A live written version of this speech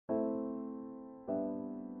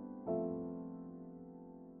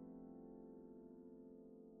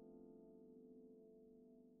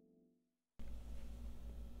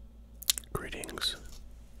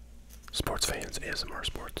fans, ASMR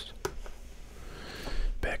Sports.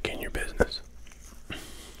 Back in your business.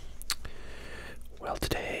 Well,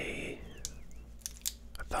 today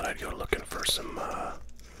I thought I'd go looking for some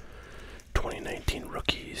 2019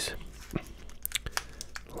 rookies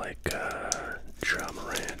like Ja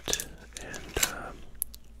Morant and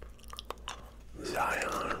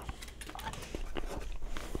Zion.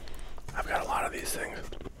 I've got a lot of these things,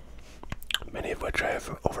 many of which I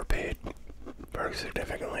have overpaid very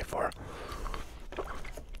significantly for.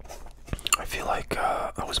 I feel like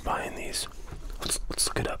I was buying these. Let's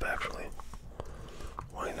look it up actually.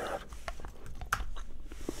 Why not?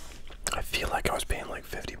 I feel like I was paying like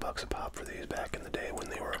 $50 a pop for these back in the day when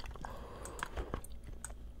they were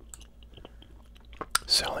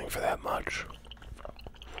selling for that much.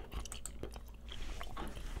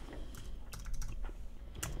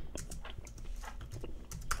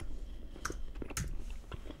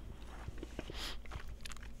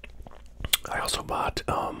 I also bought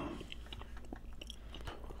a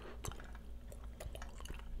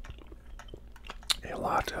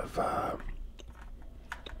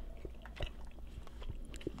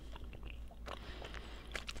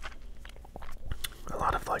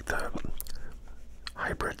lot of like the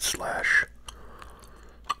hybrid slash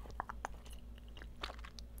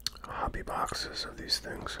hobby boxes of these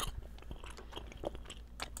things,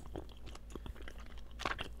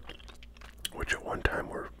 which at one time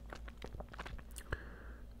were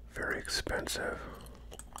very expensive.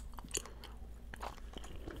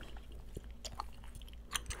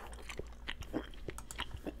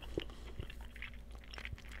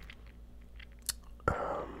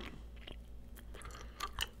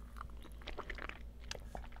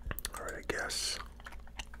 Alright, I guess.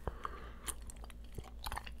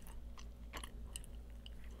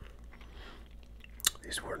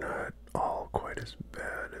 These were not all quite as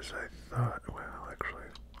bad as I thought. Well, actually,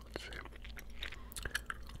 let's see.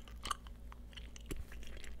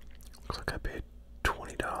 Looks like I paid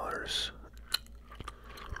 $20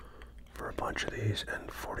 for a bunch of these and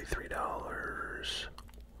 $43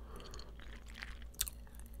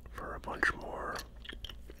 for a bunch more.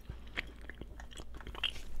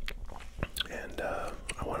 And I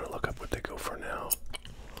want to look up what they go for now.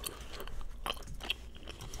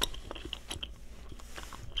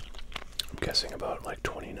 I'm guessing about like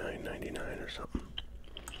 $29.99 or something.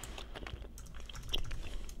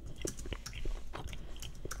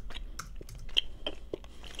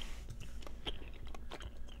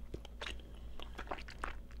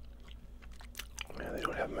 Man, they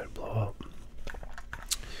don't have them at blow up.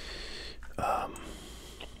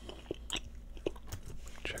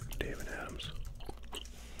 Check David Adams.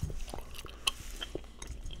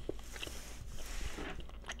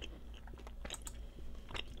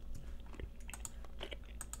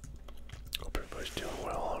 Hope everybody's doing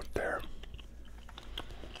well out there.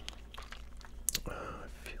 I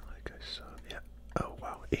feel like I saw, yeah. Oh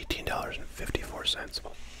wow, $18.54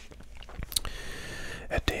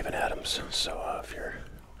 at David Adams. So if you're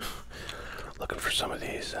looking for some of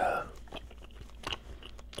these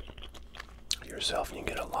yourself, and you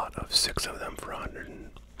can get a lot of 6 of them for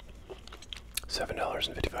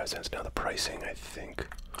 $107.55. Now the pricing, I think,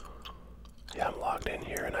 yeah, I'm logged in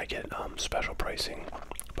here and I get special pricing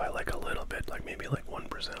by like a little bit, like maybe like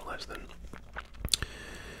 1% less than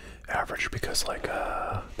average, because like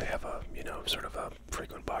they have a, you know, sort of a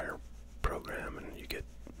frequent buyer program, and you get,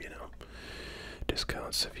 you know,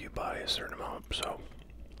 discounts if you buy a certain amount. So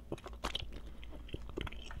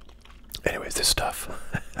anyways, this stuff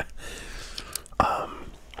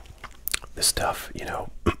this stuff, you know,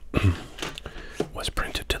 was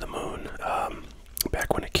printed to the moon.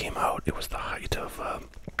 Back when it came out, it was the height of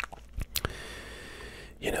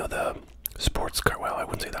you know, the sports card. Well, I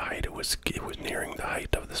wouldn't say the height. It was nearing the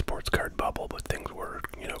height of the sports card bubble, but things were,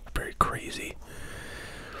 you know, very crazy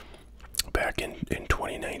back in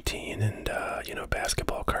 2019, and you know,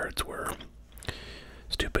 basketball cards were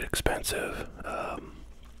stupid expensive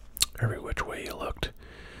every which way you looked.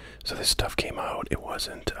 So this stuff came out. It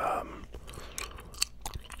wasn't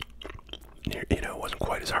you know, it wasn't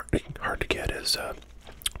quite as hard to get as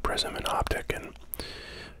Prism and Optic and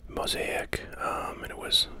Mosaic, and it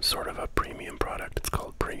was sort of a premium product. It's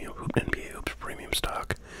called Premium NBA Hoops Premium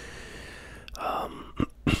Stock.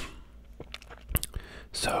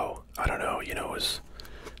 So I don't know, you know, it was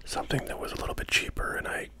something that was a little bit cheaper, and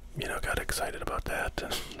I, you know, got excited about that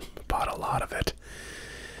and bought a lot of it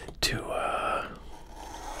to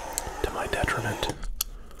my detriment.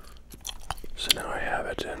 So now I have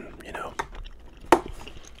it, and you know,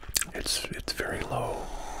 it's very low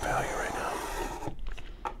value right now.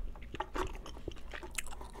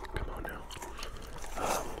 Come on now.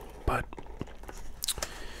 But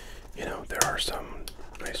are some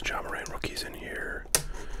nice Ja Morant rookies in here.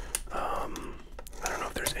 I don't know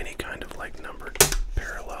if there's any kind of like numbered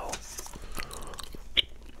parallel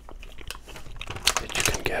that you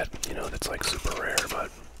can get, you know, that's like super rare,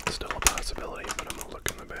 but still a possibility. But I'm gonna look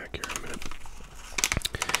in the back here in a minute.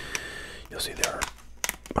 You'll see there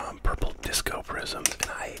are purple disco prisms,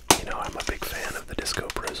 and I'm a big fan of the disco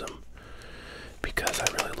prism because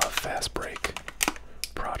I really love fast break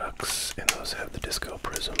products, and those have the disco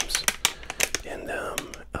prisms in them.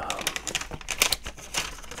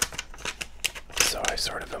 So I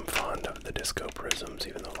sort of am fond of the disco prisms,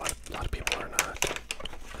 even though a lot of people are not.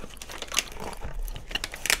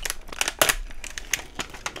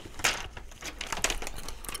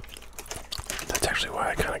 That's actually why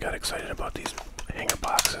I kind of got excited about these hanger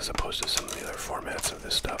boxes as opposed to some of the other formats of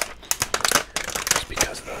this stuff. Just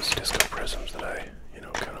because of those disco prisms that I,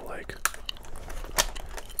 kind of like.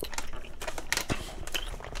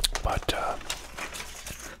 But,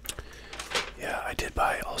 yeah, I did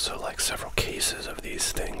buy also like several cases of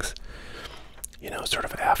these things, sort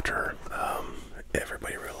of after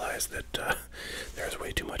everybody realized that there was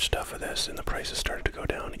way too much stuff of this and the prices started to go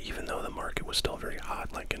down, even though the market was still very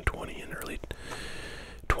hot, like in early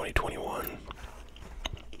 2021.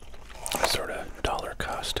 I sort of dollar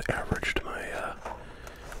cost averaged my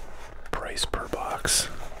price per box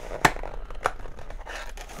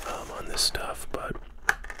on this stuff, but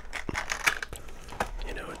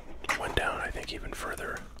it went down, I think, even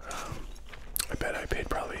further. I bet I paid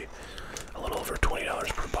probably a little over $20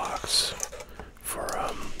 per box for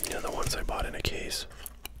the ones I bought in a case,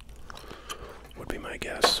 would be my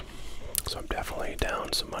guess. So I'm definitely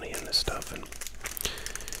down some money in this stuff, and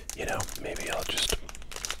maybe I'll just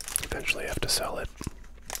eventually have to sell it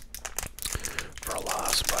for a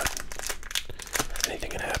loss, but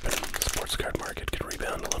anything can happen. The sports card market could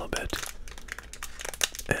rebound a little bit.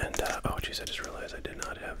 And, oh geez, I just realized I did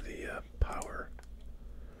not have the power.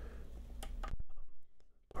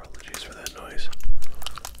 Apologies for that noise.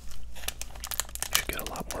 Should get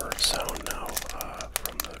a lot more sound now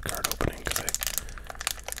from the card opening, because I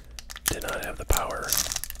did not have the power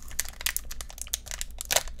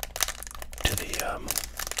to the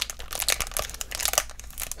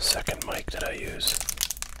second mic that I use.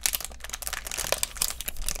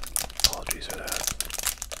 Apologies for that.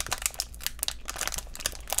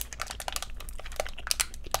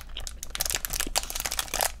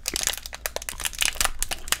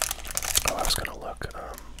 Oh, I was gonna look,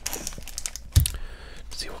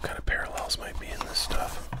 see what kind of parallels might be in this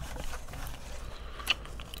stuff.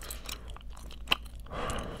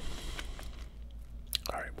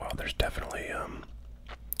 Alright, well, there's definitely,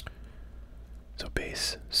 so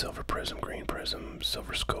base, silver prism, green prism,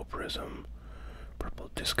 silver scope prism, purple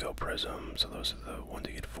disco prism, so those are the ones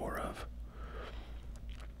you get 4 of.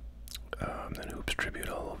 Then Hoops Tribute,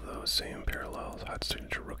 all of those same parallels, Hot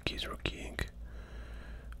Signature Rookies, Rookie Ink,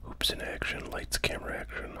 Hoops in Action, Lights Camera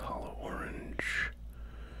Action, Hollow Orange,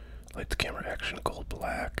 Lights Camera Action, Gold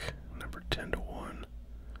Black, number 10 to 1.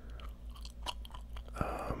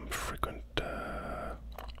 Frequent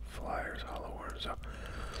Flyers, Hollow Orange.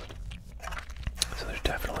 So there's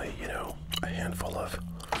definitely, a handful of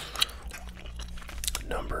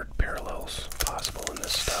numbered parallels possible in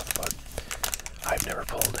this stuff, but I've never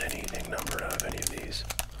pulled anything numbered out of any of these.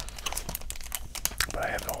 But I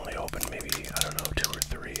have only opened maybe, 2 or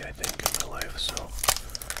 3, I think, in my life, so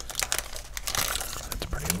that's a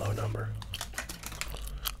pretty low number.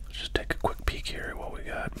 Let's just take a quick peek here at what we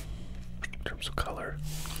got in terms of color.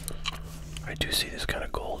 I do see this kind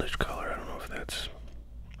of goldish color. I don't know if that's,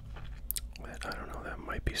 that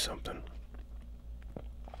might be something.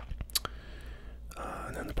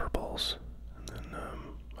 And then the purples, and then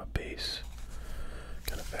a base,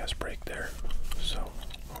 kind of fast break there, so,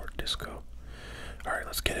 or disco. Alright,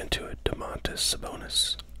 let's get into it. DeMontis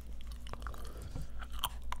Sabonis,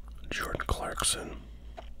 Jordan Clarkson,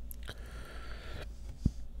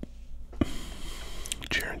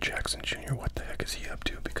 Jaren Jackson Jr., what the heck is he up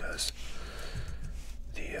to? Because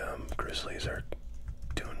the Grizzlies are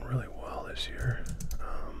doing really well this year.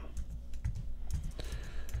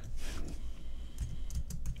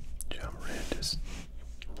 Ja Morant is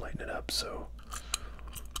lighting it up, so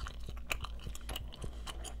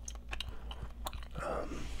I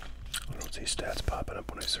don't see stats popping up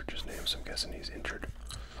when I search his name, so I'm guessing he's injured.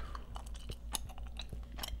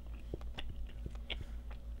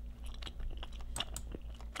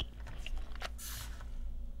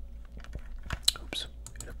 Oops,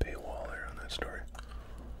 hit a paywall there on that story.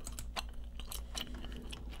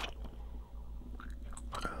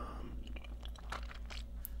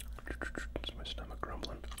 Is my stomach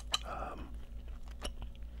grumbling?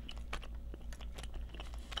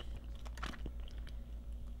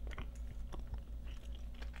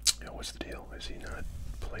 What's the deal? Is he not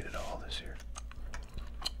played at all this year?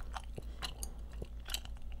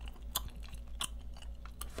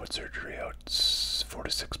 Foot surgery out 4 to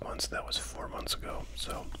 6 months. That was 4 months ago.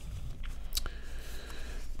 So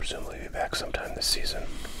presumably be back sometime this season.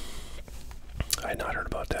 I had not heard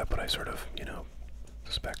about that, but I sort of,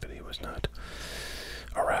 suspected he was not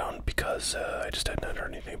around because I just had not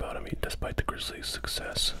heard anything about him, despite the Grizzlies'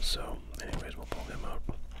 success. So, anyways, we'll pull him out.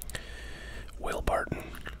 Will Barton,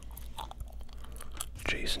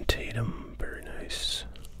 Jason Tatum, very nice,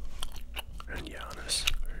 and Giannis,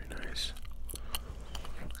 very nice.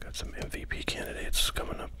 Got some MVP candidates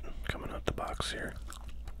coming out the box here.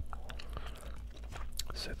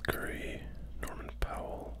 Seth Curry, Norman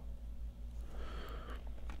Powell,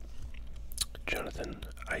 Jonathan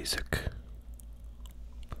Isaac.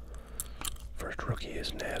 First rookie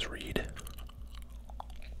is Naz Reid.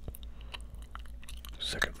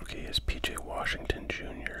 Second rookie is PJ Washington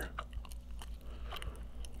Jr.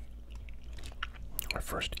 Our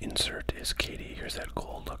first insert is Katie. Here's that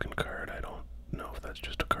gold looking card. I don't know if that's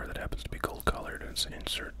just a card that happens to be gold colored. It's an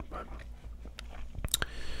insert, but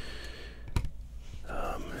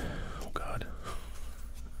oh god.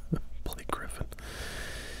 Blake Griffin.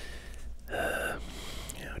 Yeah,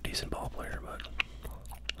 decent ball player, but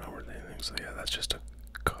not worth anything. So yeah, that's just a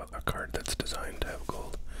card that's designed to have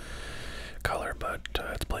gold color, but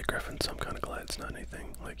it's Blake Griffin, so I'm kind of glad it's not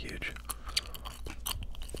anything like huge.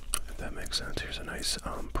 If that makes sense. Here's a nice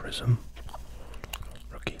Prism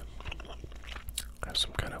rookie. Has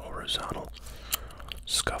some kind of horizontal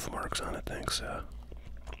scuff marks on it. Thanks,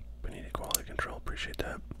 Benita Quality Control. Appreciate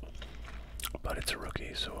that. But it's a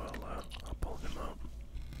rookie, so I'll pull him out.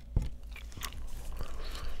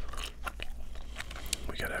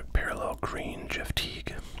 We got a parallel green Jeff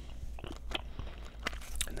Teague.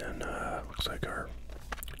 And then looks like our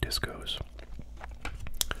discos.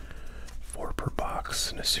 4 per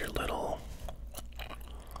box, Nasir Little.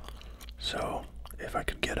 So if I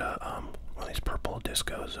could get one of these purple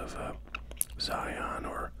discos of Zion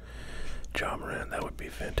or Ja Morant, that would be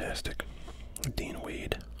fantastic. Dean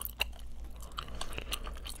Wade.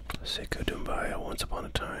 Sekou Doumbouya, Once Upon a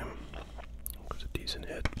Time. Was a decent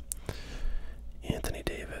hit. Anthony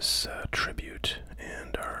Davis tribute,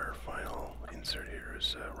 and our final insert here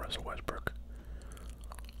is Russell Westbrook.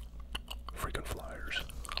 Freaking Flyers.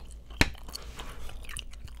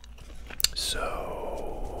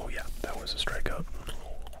 So yeah, that was a strikeout.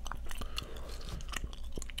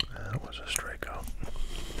 That was a strikeout.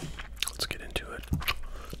 Let's get into it.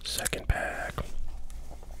 Second pack.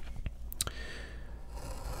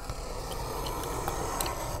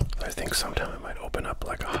 I think sometime I might open up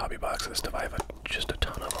like a hobby box of this stuff. I have just a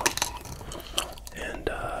ton of them. And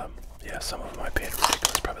yeah, some of them I paid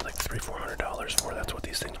ridiculous, probably like $300-400 for. That's what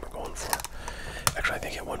these things were going for. Actually, I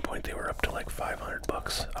think at one point they were up to like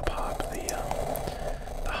 $500 a pop,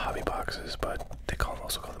 the hobby boxes, but they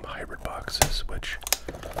also call them hybrid boxes, which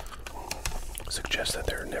suggests that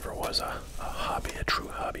there never was a true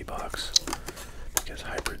hobby box, because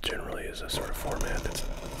hybrid generally is a sort of format that's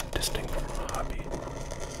distinct from a hobby.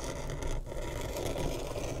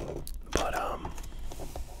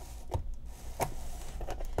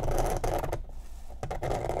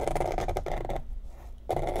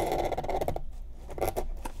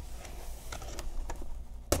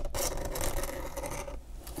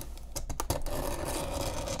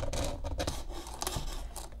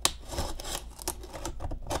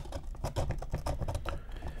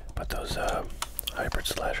 But those hybrid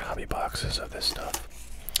 / hobby boxes of this stuff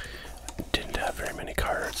didn't have very many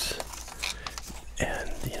cards, and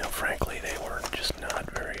frankly they were just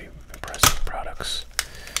not very impressive products.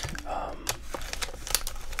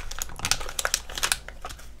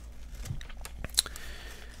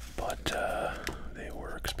 But they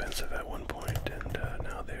were expensive at one point, and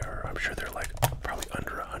now they are, I'm sure they're like probably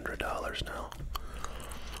under $100 now.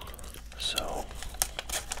 So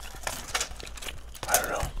I don't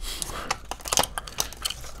know.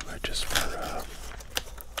 I might just for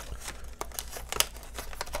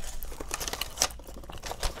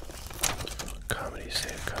comedy's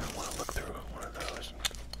sake, kind of want to look through one of those.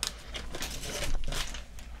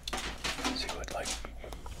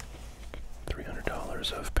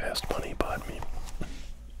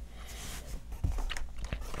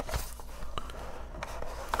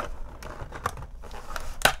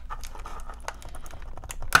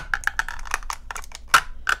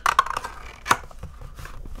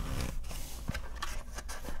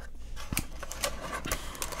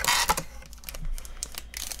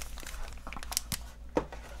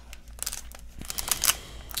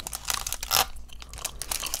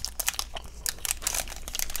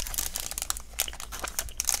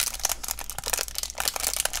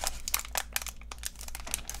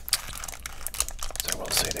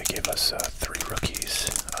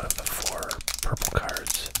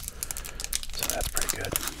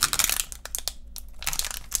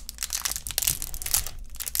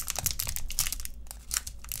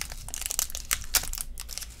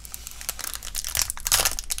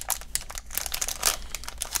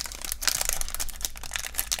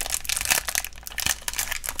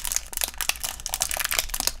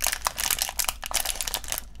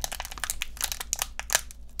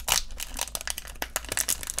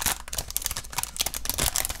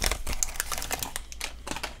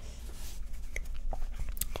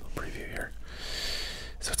 preview here.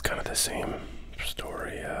 So it's kind of the same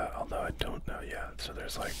story, although I don't know. Yeah, so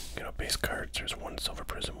there's like, you know, base cards. There's one silver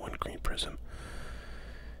prism, one green prism,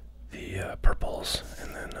 the purples,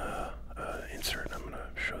 and then insert. I'm gonna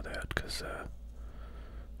show that because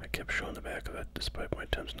I kept showing the back of it despite my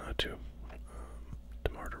attempts not to.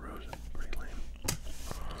 DeMar DeRozan, pretty lame.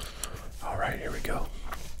 All right, here we go.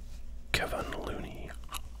 Kevin Looney,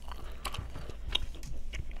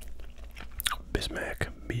 Bismack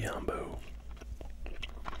Biyombo.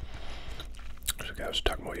 There's a guy I was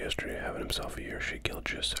talking about yesterday having himself a year. Shea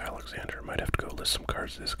Gilgeous-Alexander. Might have to go list some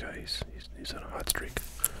cards. This guy, he's on a hot streak.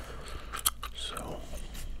 So,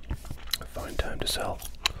 a fine time to sell.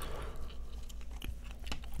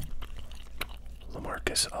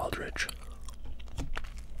 LaMarcus Aldridge,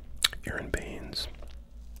 Aaron Baines,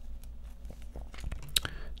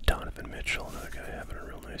 Donovan Mitchell, another guy having a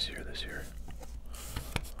real nice year this year.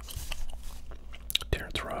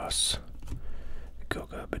 Terrence Ross,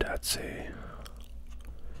 Goga Bitadze,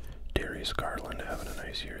 Darius Garland having a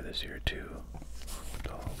nice year this year too.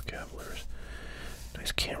 All the Cavaliers.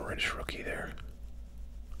 Nice Cam Reddish rookie there.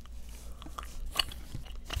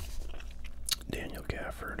 Daniel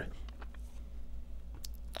Gafford.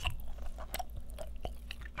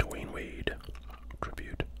 Dwayne Wade.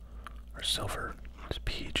 Tribute. Our silver is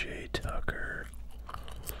PJ Tucker.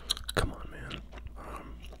 Come on, man.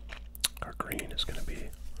 Our green is going to be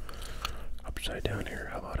upside down here.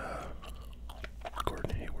 How about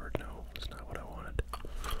Gordon Hayward? No, that's not what I wanted.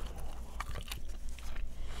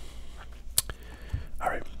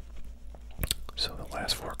 Alright. So the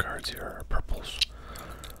last four cards here are purples.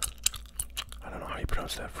 I don't know how you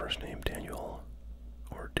pronounce that first name. Daniel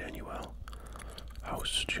or Daniel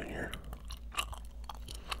House Jr.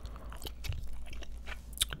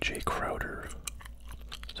 Jay Crowder.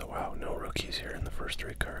 So wow, no rookies here in the first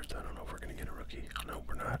three cards. I don't know if we're going to get a rookie. No,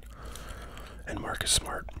 we're not. And Marcus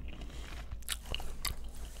Smart.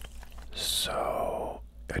 So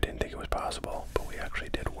I didn't think it was possible, but we actually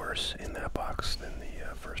did worse in that box than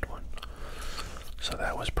the first one. So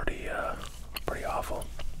that was pretty awful.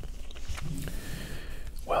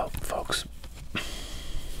 Well, folks,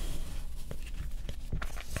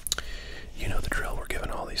 you know the drill. We're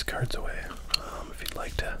giving all these cards away. If you'd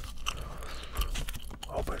like to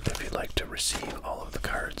open, if you'd like to receive all of the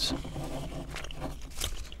cards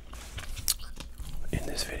in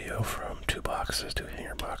this video, from 2 boxes, 2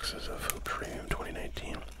 hanger boxes of Hoop Premium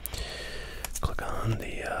 2019, click on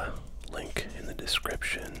the link in the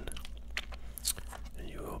description, and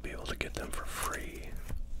you will be able to get them for free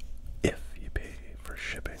if you pay for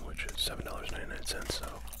shipping, which is $7.99. So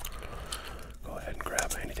go ahead and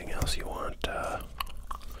grab anything else you want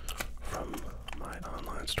from my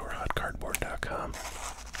online store, hotcardboard.com,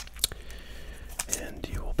 and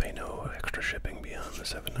you will pay no extra shipping beyond the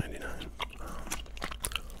 $7.99.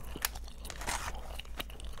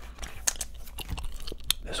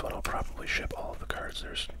 This one I'll probably ship all of the cards.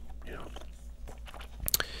 There's, you know,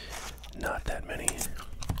 not that many,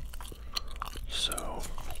 so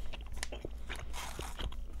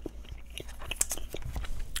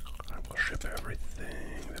I will ship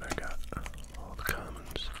everything that I got, all the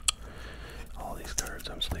commons, all these cards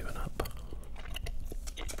I'm sleeving up.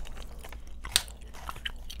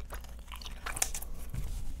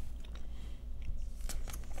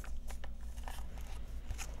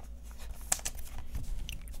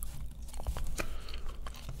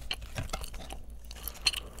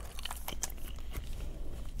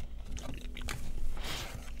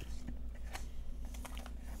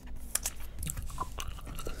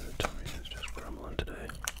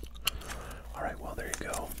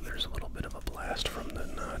 There's a little bit of a blast from the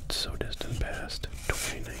not so distant past.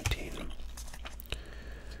 2019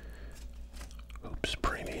 Oops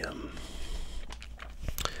Premium.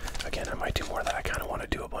 Again, I might do more of that. I kind of want to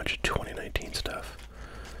do a bunch of 2019 stuff.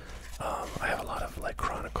 I have a lot of like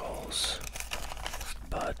Chronicles,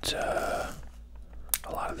 but a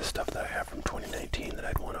lot of the stuff that I have from 2019 that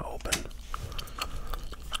I'd want to open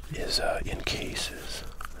is in cases,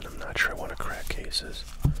 and I'm not sure I want to crack cases,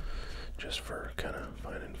 just for kind of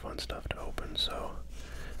finding fun stuff to open. So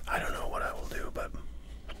I don't know what I will do, but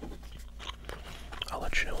I'll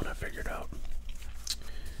let you know when I figure it out.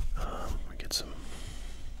 We get some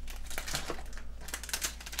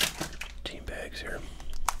team bags here.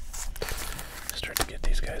 Start to get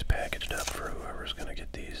these guys packaged up for whoever's gonna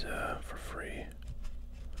get these for free.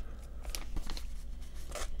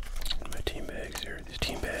 My team bags here. These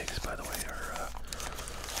team bags, by the way, are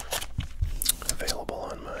available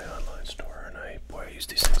on my online store, and I use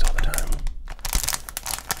these things all the time.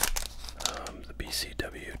 The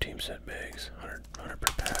BCW team set bags, 100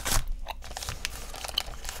 per pack.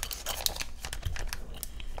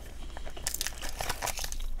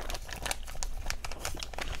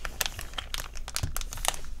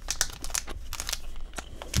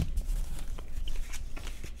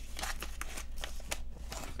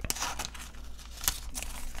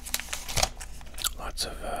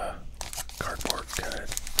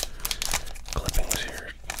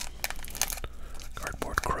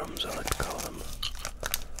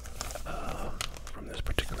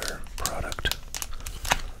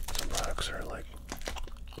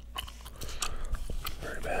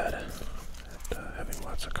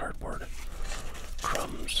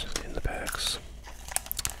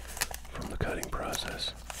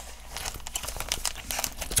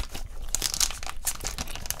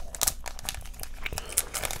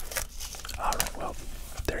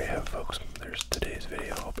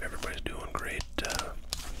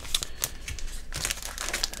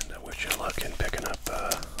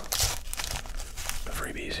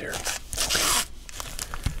 these here. Okay.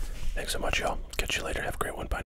 Thanks so much, y'all. Catch you later. Have a great one. Bye.